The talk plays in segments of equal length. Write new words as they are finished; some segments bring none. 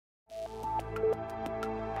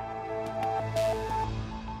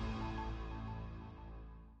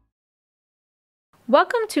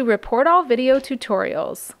Welcome to ReportAll video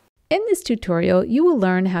tutorials. In this tutorial, you will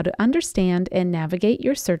learn how to understand and navigate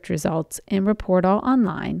your search results in ReportAll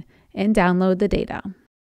Online and download the data.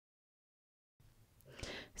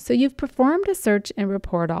 So you've performed a search in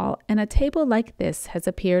ReportAll and a table like this has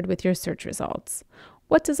appeared with your search results.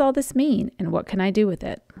 What does all this mean and what can I do with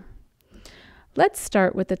it? Let's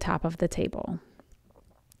start with the top of the table.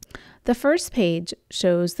 The first page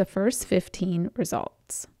shows the first 15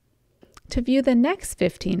 results. To view the next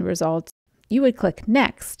 15 results, you would click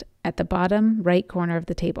Next at the bottom right corner of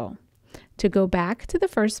the table. To go back to the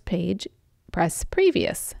first page, press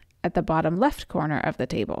Previous at the bottom left corner of the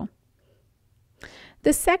table.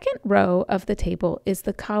 The second row of the table is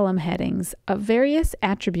the column headings of various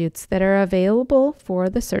attributes that are available for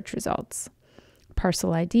the search results: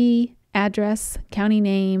 Parcel ID, address, county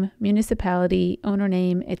name, municipality, owner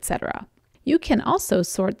name, etc. You can also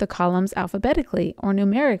sort the columns alphabetically or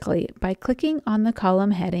numerically by clicking on the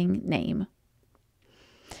column heading Name.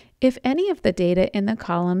 If any of the data in the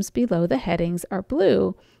columns below the headings are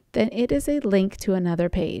blue, then it is a link to another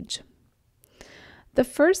page. The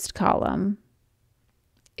first column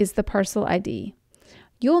is the Parcel ID.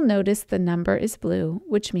 You'll notice the number is blue,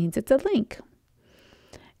 which means it's a link.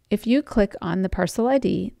 If you click on the Parcel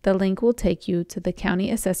ID, the link will take you to the county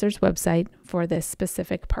assessor's website for this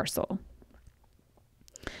specific parcel.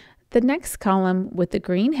 The next column with the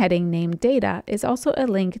green heading named Data is also a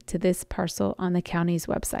link to this parcel on the county's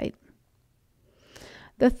website.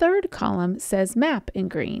 The third column says Map in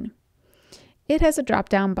green. It has a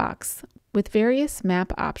drop-down box with various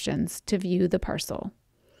map options to view the parcel.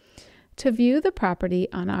 To view the property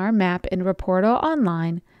on our map in ReportAll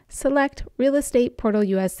Online, select Real Estate Portal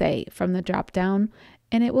USA from the drop-down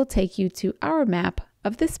and it will take you to our map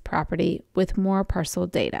of this property with more parcel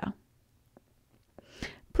data.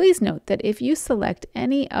 Please note that if you select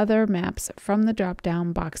any other maps from the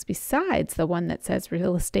drop-down box besides the one that says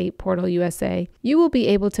Real Estate Portal USA, you will be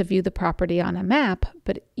able to view the property on a map,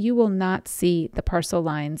 but you will not see the parcel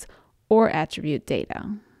lines or attribute data.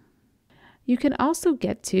 You can also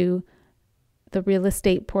get to the Real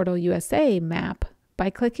Estate Portal USA map by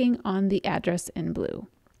clicking on the address in blue.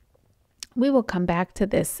 We will come back to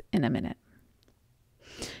this in a minute.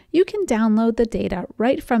 You can download the data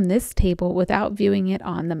right from this table without viewing it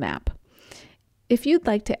on the map. If you'd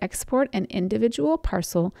like to export an individual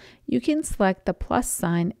parcel, you can select the plus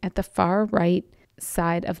sign at the far right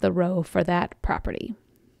side of the row for that property.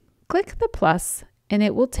 Click the plus and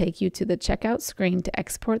it will take you to the checkout screen to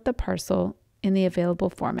export the parcel in the available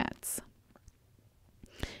formats.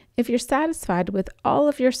 If you're satisfied with all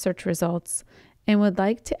of your search results and would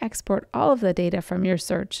like to export all of the data from your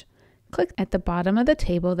search, click at the bottom of the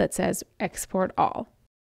table that says Export All.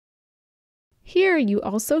 Here you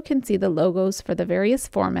also can see the logos for the various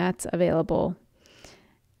formats available: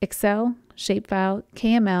 Excel, Shapefile,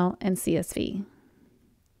 KML, and CSV.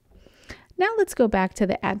 Now let's go back to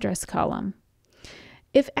the address column.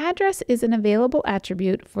 If address is an available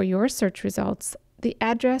attribute for your search results, the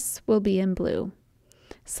address will be in blue.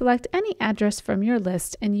 Select any address from your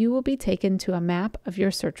list and you will be taken to a map of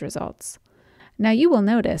your search results. Now you will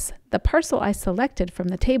notice the parcel I selected from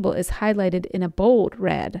the table is highlighted in a bold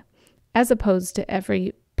red, as opposed to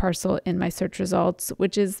every parcel in my search results,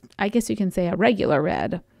 which is, I guess you can say, a regular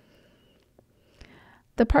red.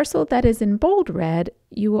 The parcel that is in bold red,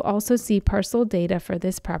 you will also see parcel data for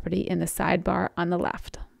this property in the sidebar on the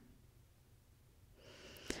left.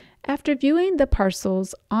 After viewing the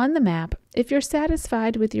parcels on the map, if you're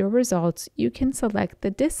satisfied with your results, you can select the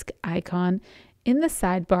disk icon in the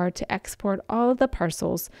sidebar to export all of the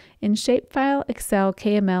parcels in Shapefile, Excel,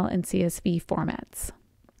 KML, and CSV formats.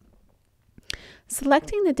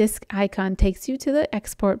 Selecting the disk icon takes you to the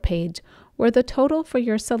export page where the total for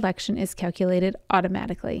your selection is calculated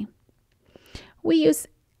automatically. We use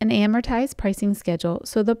an amortized pricing schedule,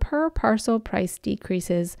 so the per parcel price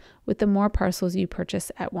decreases with the more parcels you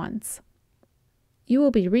purchase at once. You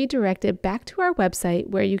will be redirected back to our website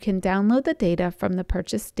where you can download the data from the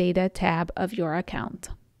Purchase Data tab of your account.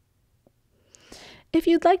 If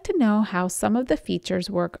you'd like to know how some of the features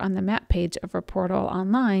work on the map page of ReportAll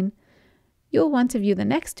Online, you'll want to view the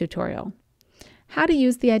next tutorial, How to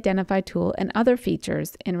Use the Identify tool and Other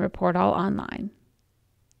Features in ReportAll Online.